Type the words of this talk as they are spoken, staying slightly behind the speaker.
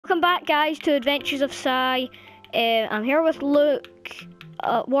Welcome back, guys, to Adventures of Sai. I'm here with Luke,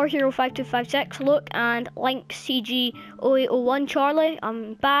 War Hero 5256, Luke, and Link CG0801 Charlie.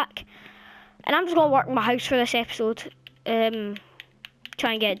 I'm back, and I'm just gonna work in my house for this episode.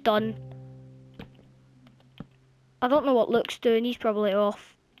 Try and get it done. I don't know what Luke's doing. He's probably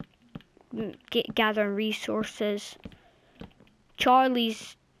off gathering resources.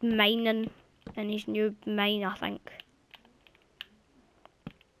 Charlie's mining in his new mine, I think.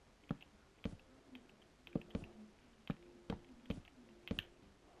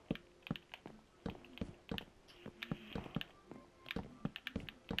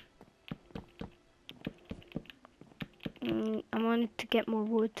 I wanted to get more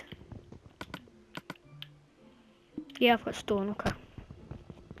wood. Yeah, I've got stone, okay.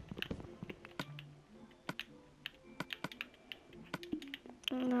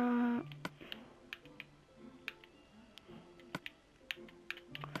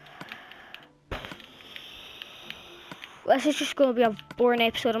 This is just going to be a boring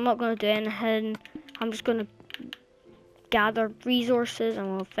episode. I'm not going to do anything. I'm just going to gather resources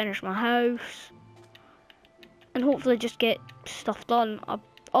and we'll finish my house. And hopefully just get stuff done. I'm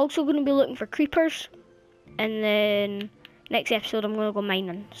also going to be looking for creepers. And then next episode I'm going to go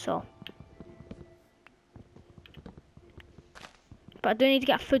mining, so. But I do need to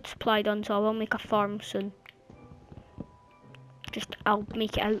get a food supply done, so I will make a farm soon. I'll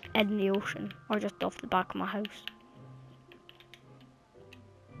make it out in the ocean, or just off the back of my house.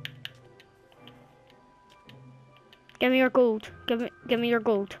 Give me your gold. Give me your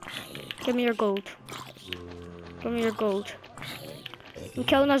gold. Give me your gold. Give me your gold. I'm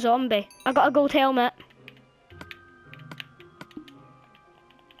killing a zombie. I got a gold helmet.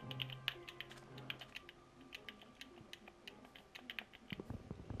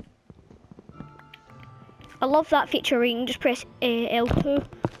 I love that feature where you can just press L2.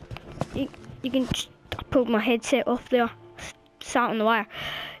 You can just, I pulled my headset off there, sat on the wire.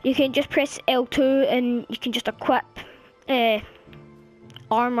 You can just press L2 and you can just equip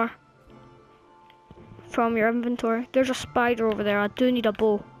armor from your inventory. There's a spider over there. I do need a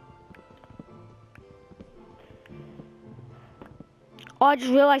bow. Oh, I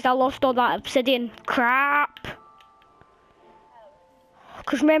just realised I lost all that obsidian. Crap!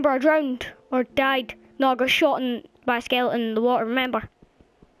 Because remember, I drowned or died. No, I got shot by a skeleton in the water, remember?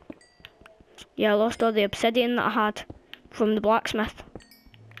 Yeah, I lost all the obsidian that I had from the blacksmith.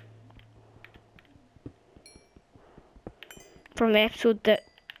 From the episode that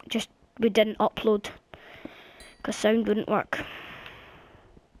we didn't upload because sound wouldn't work.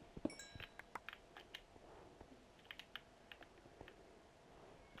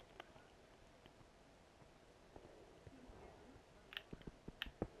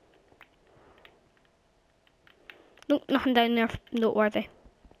 Nope, nothing down there noteworthy.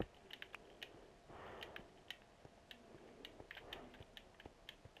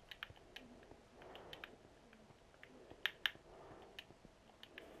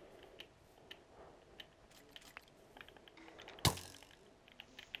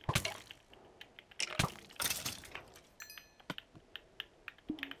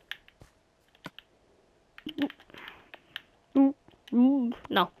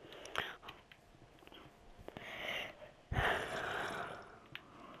 No.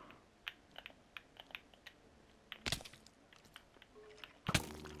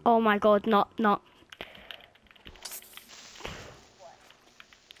 Oh my god, not.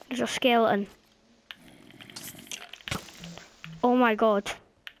 There's a skeleton. Oh my god.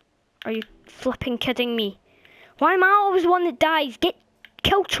 Are you flipping kidding me? Why am I always the one that dies?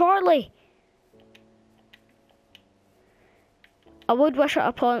 Kill Charlie. I would wish it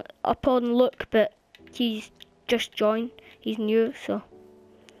upon Luke, but he's just joined. He's new, so.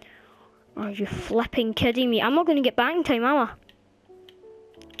 Are you flipping kidding me? I'm not going to get back in time, am I?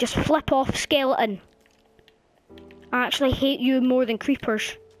 Just flip off, skeleton. I actually hate you more than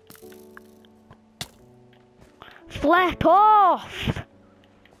creepers. Flip off!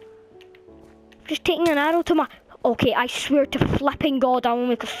 Just taking an arrow to my... Okay, I swear to flipping God, I will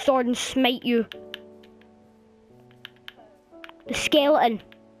make a sword and smite you. The skeleton.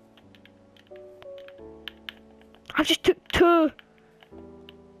 I just took 2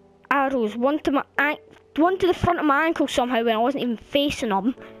 arrows, one to the front of my ankle somehow when I wasn't even facing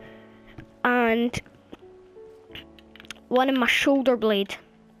them, and one in my shoulder blade.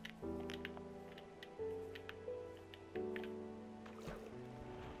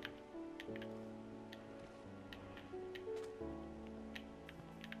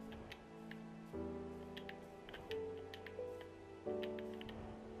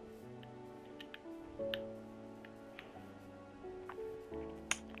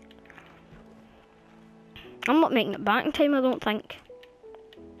 I'm not making it back in time, I don't think.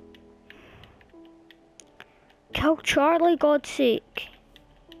 Kill Charlie, God's sake.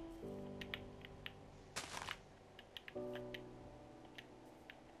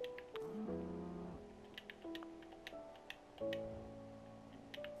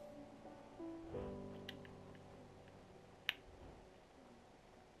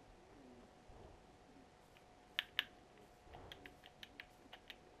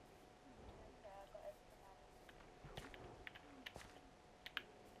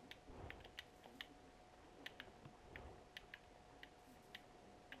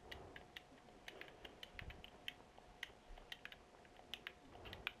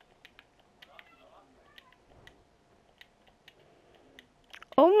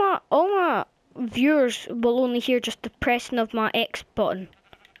 All my viewers will only hear just the pressing of my X button.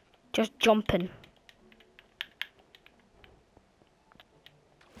 Just jumping.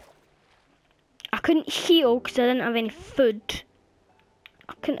 I couldn't heal because I didn't have any food.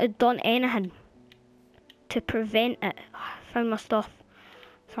 I couldn't have done anything to prevent it. I found my stuff.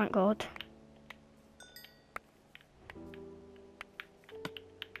 Thank God.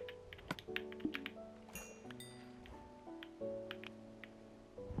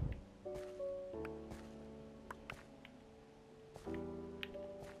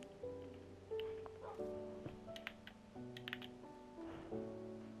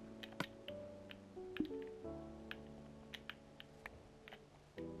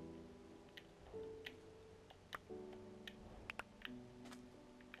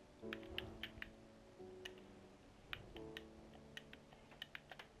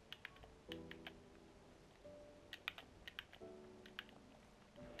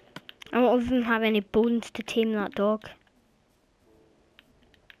 I don't even have any bones to tame that dog.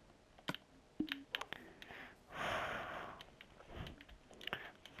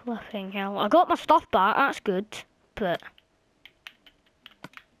 Flipping hell. I got my stuff back, that's good. But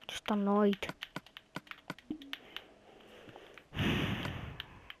just annoyed.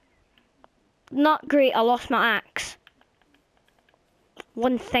 Not great, I lost my axe.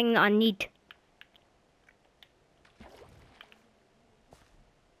 One thing that I need.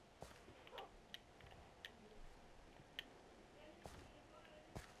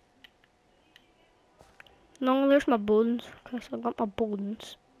 No, there's my bones. Okay, so I got my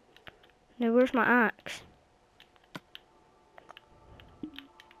bones. Now where's my axe?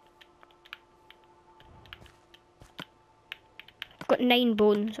 I've got 9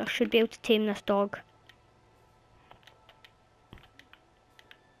 bones. I should be able to tame this dog.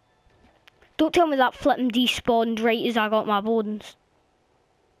 Don't tell me that flipping despawned right as I got my bones.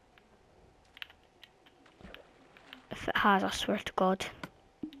 If it has, I swear to God.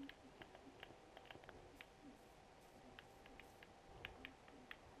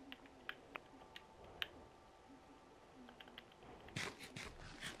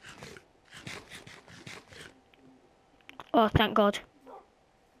 Oh, thank God.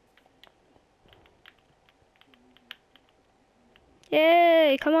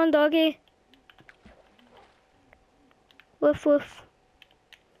 Yay, come on, doggy. Woof, woof.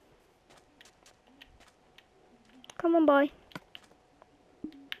 Come on, boy.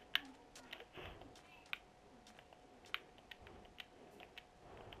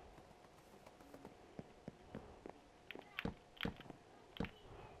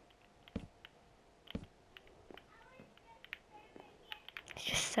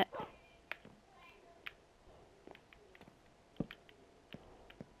 Just sit.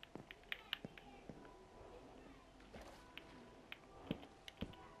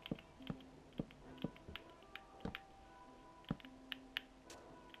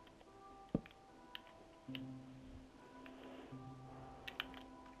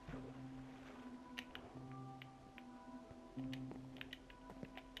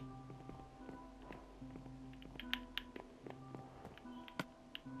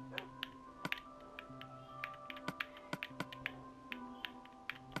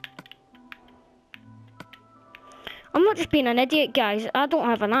 I'm not just being an idiot, guys. I don't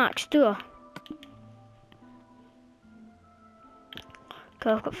have an axe, do I?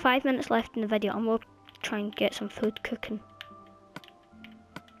 Okay, I've got 5 minutes left in the video. I'm gonna try and get some food cooking.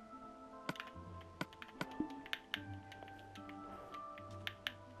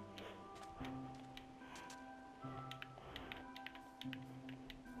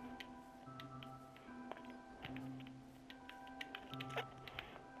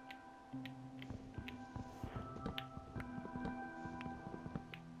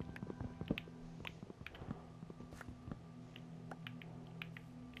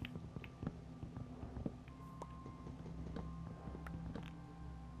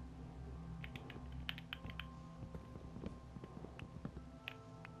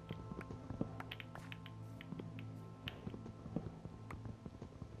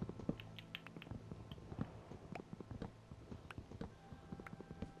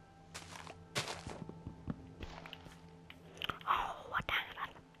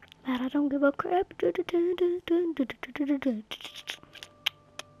 I don't give a crap.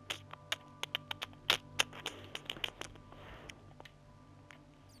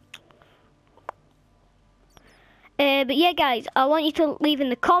 But yeah, guys, I want you to leave in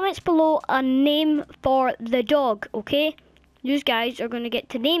the comments below a name for the dog, okay? You guys are going to get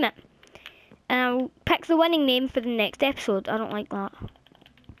to name it. And I'll pick the winning name for the next episode. I don't like that.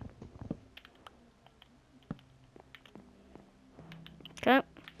 Okay.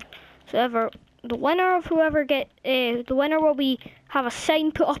 So the winner of whoever the winner will have a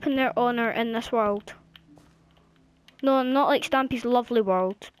sign put up in their honor in this world. No, not like Stampy's Lovely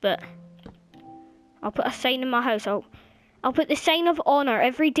World, but I'll put a sign in my house. I'll put the sign of honor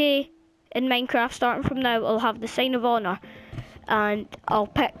every day in Minecraft. Starting from now, I'll have the sign of honor, and I'll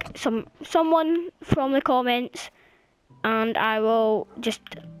pick someone from the comments, and I will just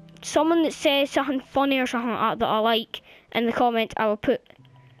someone that says something funny or something like that I like in the comments. I will put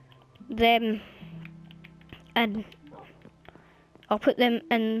them, and I'll put them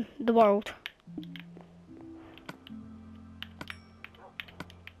in the world.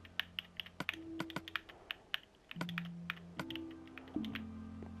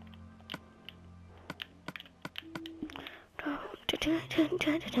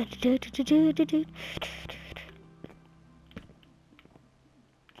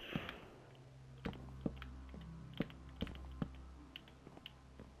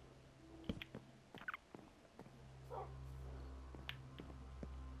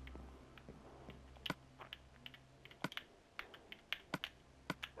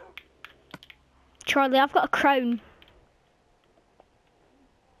 Charlie, I've got a crown.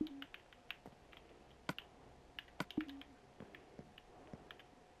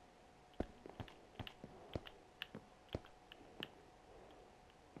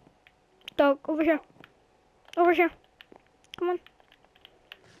 Dog, over here. Over here. Come on.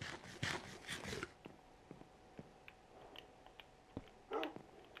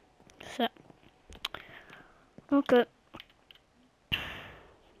 Sit. Okay.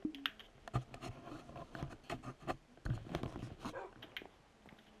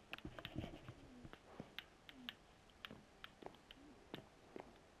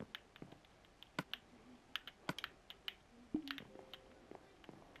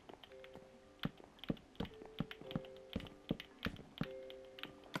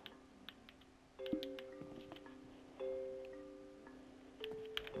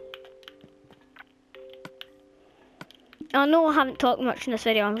 I know I haven't talked much in this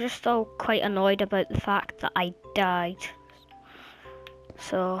video. I'm just still quite annoyed about the fact that I died.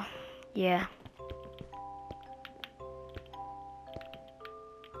 So, yeah.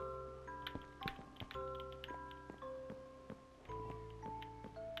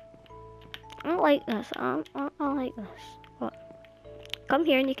 I like this. I like this. What? Come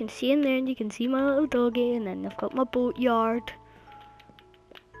here and you can see in there and you can see my little doggy, and then I've got my boat yard.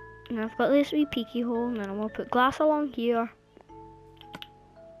 And I've got this wee peeky hole, and then I'm going to put glass along here.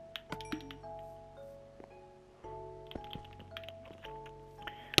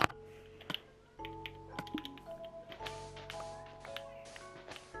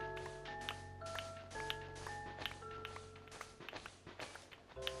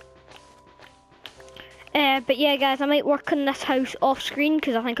 But yeah, guys, I might work on this house off screen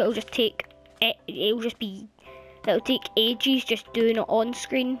because I think it'll just take it'll take ages just doing it on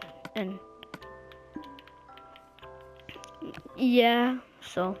screen, and yeah,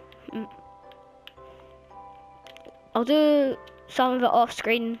 so I'll do some of it off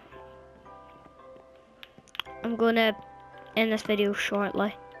screen. I'm gonna end this video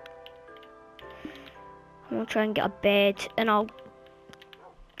shortly. I'm gonna try and get a bed, and I'll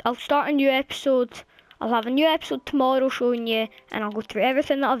start a new episode. I'll have a new episode tomorrow showing you, and I'll go through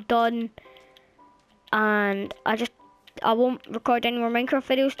everything that I've done. And I won't record any more Minecraft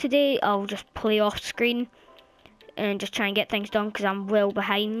videos today. I'll just play off screen and just try and get things done because I'm well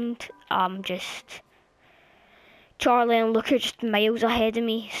behind. Charlie and Luke are just miles ahead of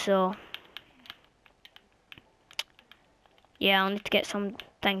me, so yeah, I'll need to get some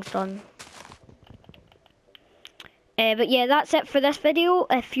things done. But yeah, that's it for this video.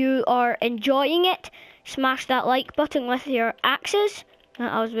 If you are enjoying it, smash that like button with your axes.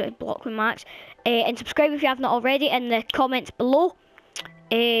 I was a bit blocked with my axe. And subscribe if you have not already in the comments below.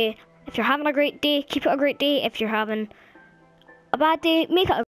 If you're having a great day, keep it a great day. If you're having a bad day, make it a